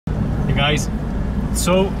guys.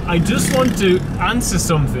 So I just want to answer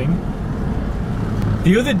something.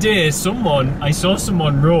 The other day, I saw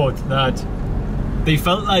someone wrote that they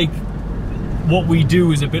felt like what we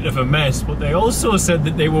do is a bit of a mess, but they also said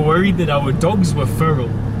that they were worried that our dogs were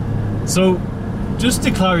feral. So just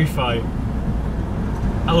to clarify,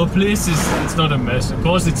 our place it's not a mess. Of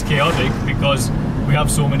course it's chaotic because we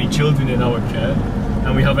have so many children in our care,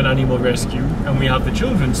 and we have an animal rescue, and we have the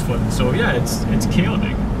children's fund. So yeah, it's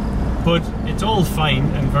chaotic, but it's all fine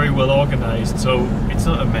and very well organized, so it's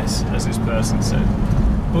not a mess, as this person said.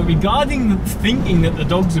 But regarding thinking that the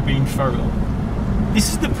dogs are being feral, this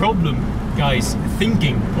is the problem, guys.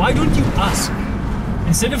 Thinking. Why don't you ask?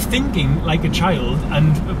 Instead of thinking like a child and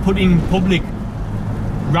putting public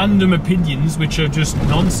random opinions which are just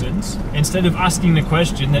nonsense, instead of asking the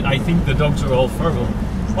question that I think the dogs are all feral,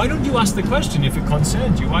 why don't you ask the question if it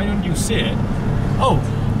concerns you? Why don't you say, oh,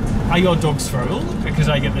 are your dogs feral? Because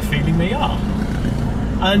I get the feeling they are.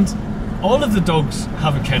 And all of the dogs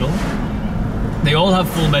have a kennel. They all have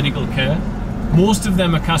full medical care. Most of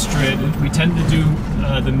them are castrated. We tend to do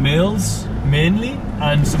the males mainly,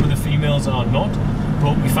 and some of the females are not.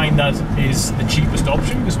 But we find that is the cheapest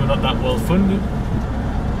option because we're not that well funded.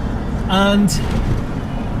 And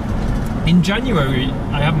in January,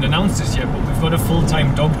 I haven't announced this yet, but we've got a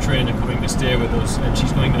full-time dog trainer coming to stay with us, and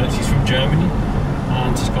she's from Germany,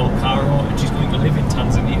 and she's called Caro, and she's going to live in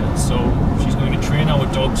Tanzania. So she's going to train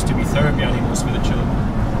our dogs to be therapy animals for the children.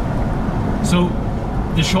 So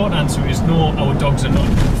the short answer is no, our dogs are not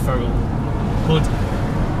feral. But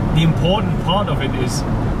the important part of it is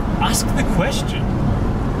ask the question.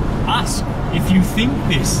 Ask. If you think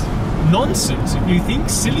this nonsense, if you think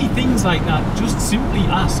silly things like that, just simply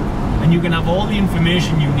ask, and you can have all the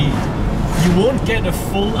information you need. You won't get a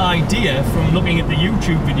full idea from looking at the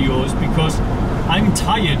YouTube videos because I'm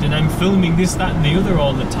tired and I'm filming this, that and the other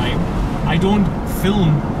all the time. I don't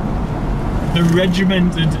film the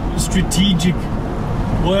regimented, strategic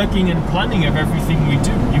working and planning of everything we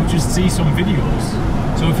do. You just see some videos.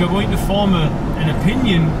 So if you're going to form an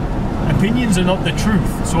opinion, opinions are not the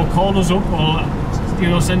truth. So call us up or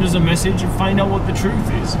send us a message and find out what the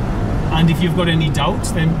truth is. And if you've got any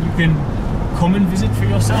doubts, then you can come and visit for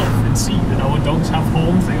yourself and see that our dogs have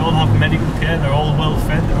homes, they all have medical care, they're all well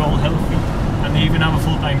fed, they're all healthy, and they even have a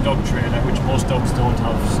full-time dog trainer, which most dogs don't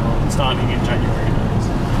have, so starting in January.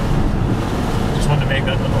 Just wanted to make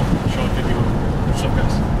that little short video. What's up,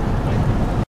 guys?